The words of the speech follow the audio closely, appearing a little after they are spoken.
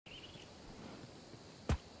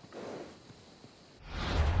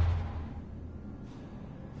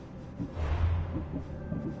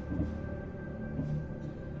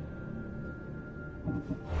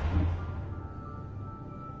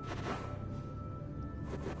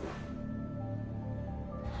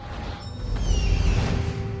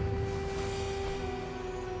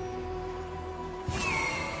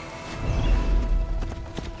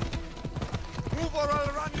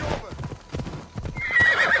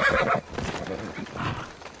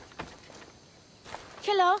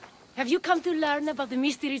Hello. Have you come to learn about the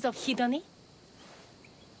mysteries of Hedony?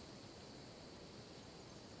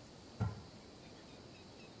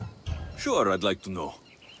 Sure, I'd like to know.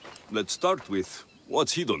 Let's start with,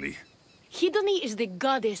 what's Hedony? Hedony is the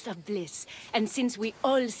goddess of bliss, and since we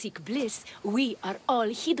all seek bliss, we are all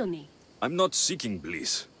Hedony. I'm not seeking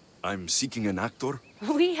bliss. I'm seeking an actor.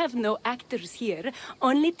 We have no actors here,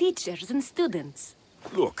 only teachers and students.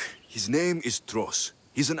 Look, his name is Tros.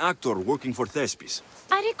 He's an actor working for Thespis.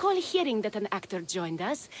 I recall hearing that an actor joined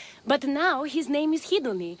us, but now his name is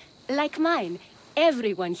Hedony. Like mine,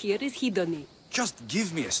 everyone here is Hedony. Just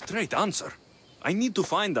give me a straight answer. I need to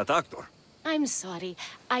find that actor. I'm sorry.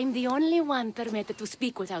 I'm the only one permitted to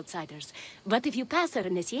speak with outsiders. But if you pass our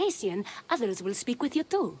initiation, others will speak with you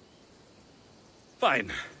too.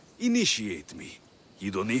 Fine. Initiate me.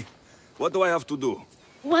 Hedony, what do I have to do?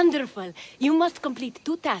 Wonderful. You must complete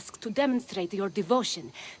 2 tasks to demonstrate your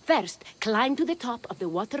devotion. First, climb to the top of the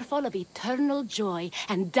waterfall of eternal joy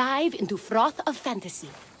and dive into froth of fantasy.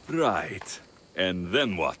 Right. And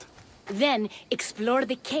then what? Then, explore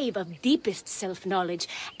the cave of deepest self-knowledge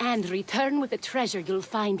and return with the treasure you'll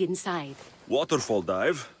find inside. Waterfall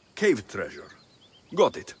dive, cave treasure.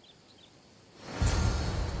 Got it.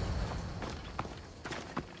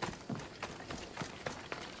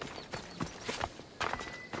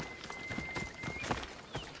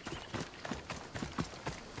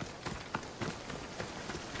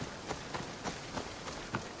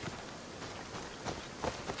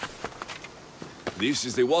 This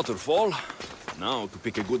is the waterfall. Now to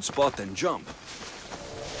pick a good spot and jump.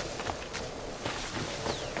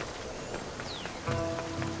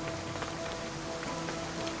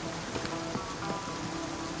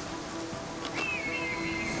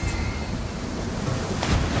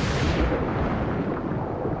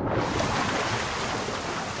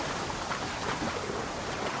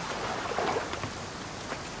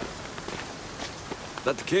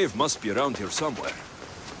 That cave must be around here somewhere.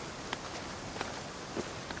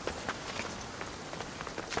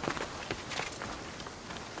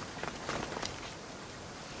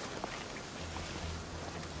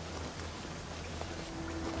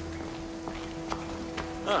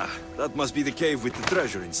 Ah, that must be the cave with the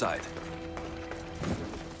treasure inside.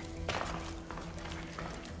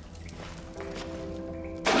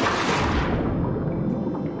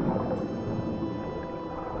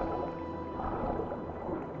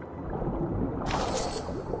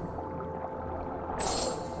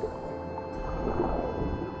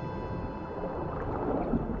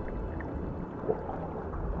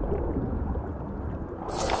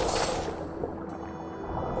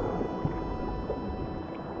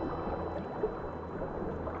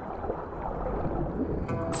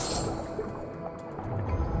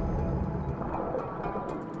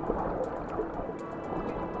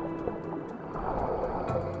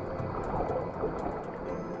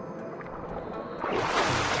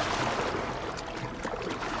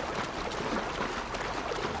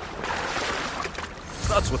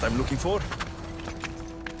 That's what I'm looking for.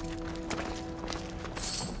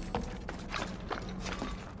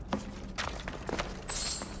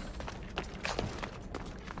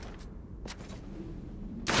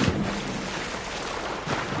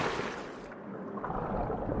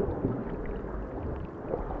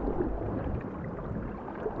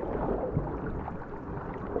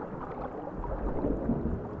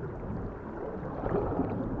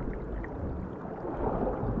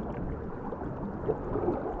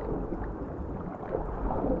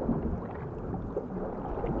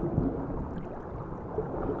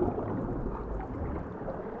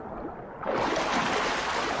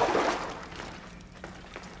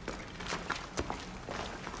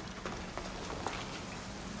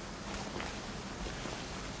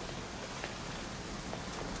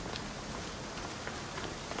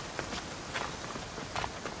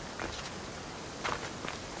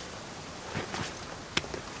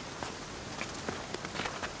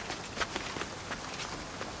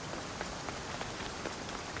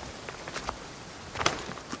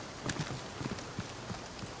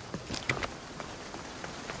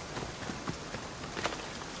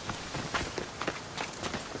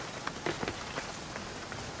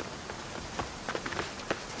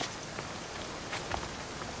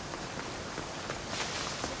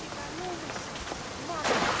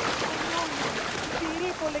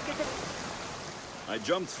 I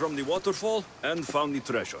jumped from the waterfall and found the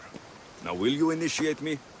treasure. Now will you initiate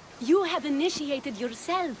me? You have initiated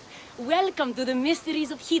yourself. Welcome to the mysteries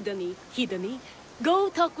of Hedony. Hedony, go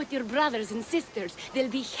talk with your brothers and sisters. They'll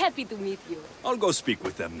be happy to meet you. I'll go speak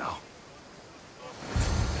with them now.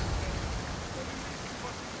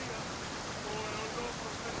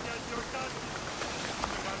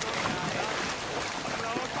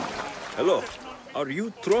 Hello. Are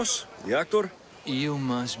you Tros, the actor? You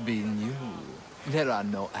must be new. There are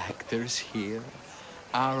no actors here.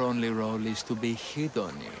 Our only role is to be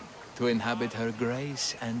Hedoni, to inhabit her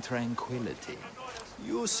grace and tranquility.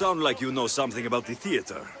 You sound like you know something about the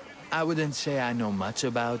theater. I wouldn't say I know much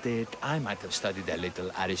about it. I might have studied a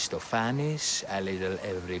little Aristophanes, a little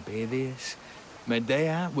Euripides.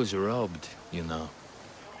 Medea was robbed, you know.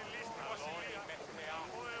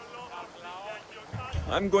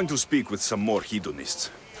 I'm going to speak with some more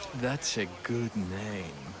hedonists. That's a good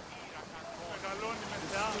name.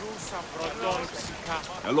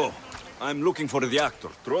 Hello. I'm looking for the actor.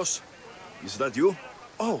 Tros? Is that you?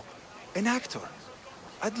 Oh, an actor.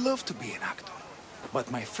 I'd love to be an actor.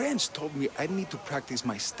 But my friends told me I need to practice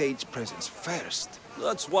my stage presence first.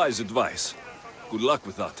 That's wise advice. Good luck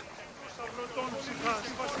with that.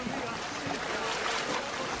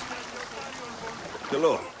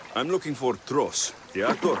 Hello. I'm looking for Tros, the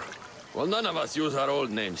actor. Well, none of us use our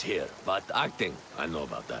old names here, but acting, I know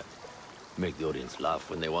about that. Make the audience laugh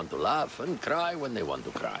when they want to laugh, and cry when they want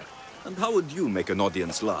to cry. And how would you make an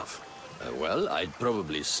audience laugh? Well, I'd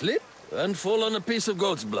probably slip and fall on a piece of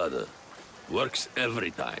goat's bladder. Works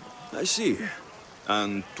every time. I see.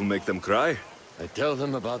 And to make them cry? I tell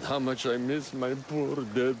them about how much I miss my poor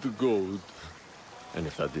dead goat. And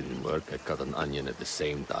if that didn't work, I cut an onion at the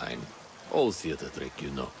same time. Old theater trick, you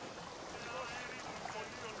know.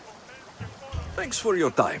 Thanks for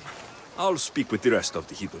your time. I'll speak with the rest of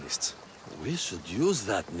the hedonists. We should use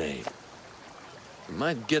that name. We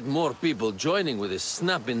might get more people joining with a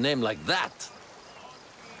snappy name like that.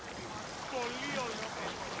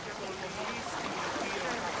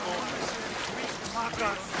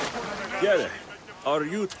 Gere, are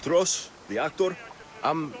you Tros, the actor?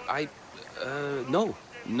 No.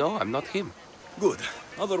 No, I'm not him. Good.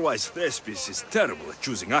 Otherwise, Thespis is terrible at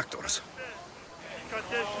choosing actors.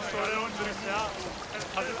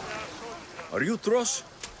 Are you Tros?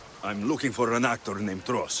 I'm looking for an actor named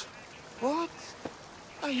Tros. What?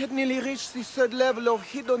 I had nearly reached the third level of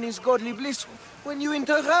Hedoni's godly bliss when you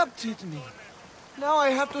interrupted me. Now I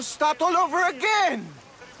have to start all over again!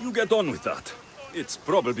 You get on with that. It's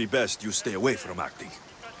probably best you stay away from acting.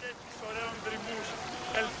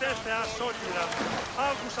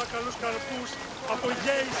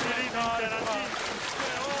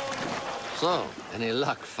 So, any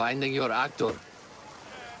luck finding your actor?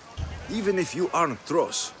 Even if you aren't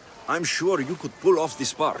Tros, I'm sure you could pull off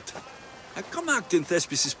this part. Come act in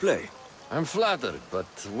Thespis' play. I'm flattered, but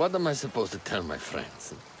what am I supposed to tell my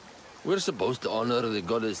friends? We're supposed to honor the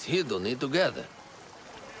goddess Hedoni together.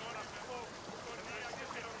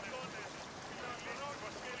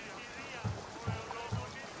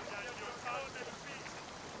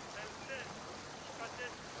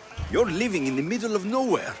 You're living in the middle of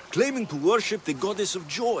nowhere, claiming to worship the goddess of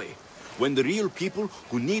joy, when the real people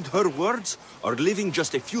who need her words are living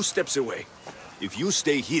just a few steps away. If you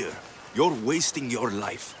stay here, you're wasting your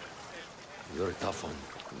life. You're a tough one,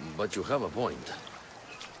 but you have a point.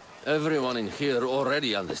 Everyone in here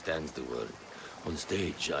already understands the word. On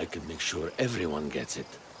stage, I can make sure everyone gets it.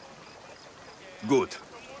 Good.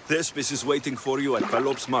 Thespis is waiting for you at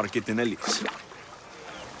Pelops Market in Elis.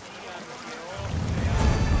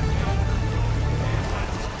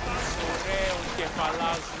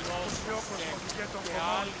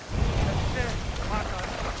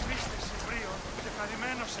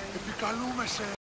 Επικαλούμαι σε